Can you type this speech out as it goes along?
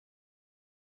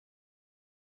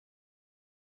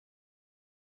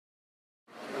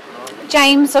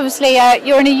James, obviously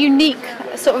you're in a unique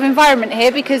sort of environment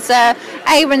here because A,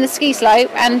 we're in the ski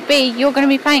slope, and B, you're going to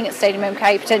be playing at Stadium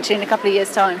MK potentially in a couple of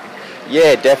years' time.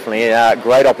 Yeah, definitely.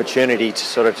 Great opportunity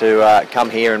to come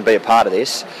here and be a part of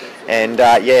this. And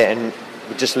and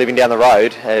just living down the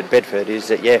road at Bedford is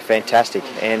fantastic.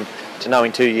 And to know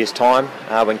in 2 years' time,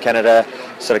 when Canada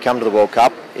sort of come to the World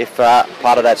Cup, if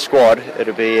part of that squad,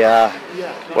 it'll be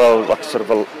like sort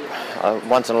of a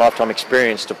once in a lifetime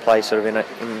experience to play sort of in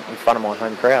front of my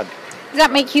home crowd. Does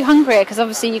that make you hungrier? Because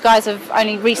obviously you guys have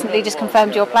only recently just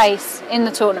confirmed your place in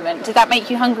the tournament. Did that make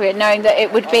you hungrier, knowing that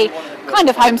it would be kind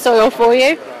of home soil for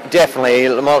you? Definitely.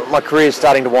 My career is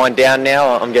starting to wind down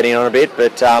now. I'm getting on a bit,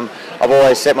 but I've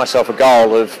always set myself a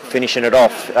goal of finishing it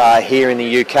off here in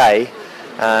the UK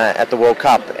at the World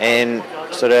Cup. And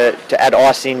sort of to add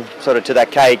icing sort of to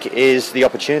that cake is the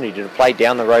opportunity to play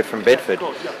down the road from Bedford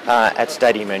at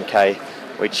Stadium MK,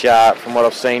 which from what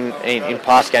I've seen in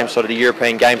past games, sort of the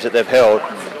European games that they've held,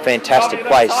 fantastic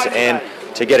place. And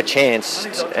to get a chance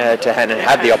to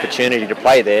have the opportunity to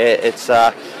play there, it's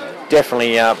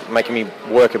definitely making me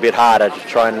work a bit harder to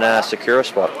try and secure a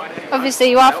spot. Obviously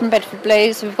you are from Bedford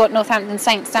Blues, we've got Northampton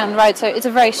Saints down the road, so it's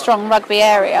a very strong rugby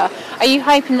area. Are you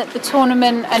hoping that the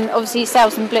tournament and obviously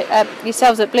yourselves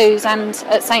at Blues and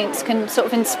at Saints can sort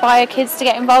of inspire kids to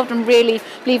get involved and really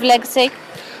leave a legacy?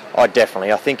 Oh,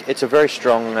 definitely. I think it's a very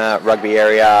strong rugby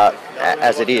area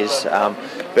as it is,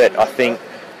 but I think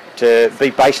to be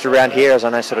based around here, as I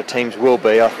know sort of teams will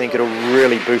be, I think it'll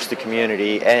really boost the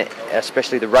community, and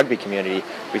especially the rugby community,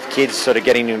 with kids sort of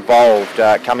getting involved,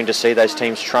 coming to see those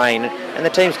teams train, and the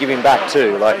teams giving back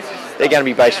too. Like, they're going to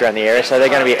be based around the area, so they're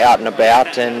going to be out and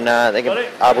about, and they're going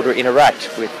to be able to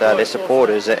interact with their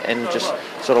supporters and just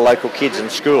sort of local kids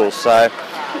and schools. So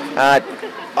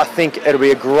I think it'll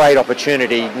be a great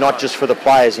opportunity, not just for the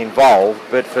players involved,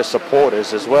 but for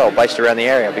supporters as well, based around the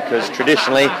area, because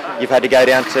traditionally you've had to go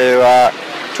down to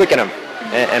Twickenham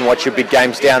and watch your big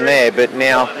games down there, but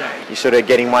now you're sort of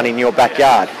getting one in your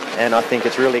backyard, and I think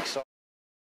it's really exciting.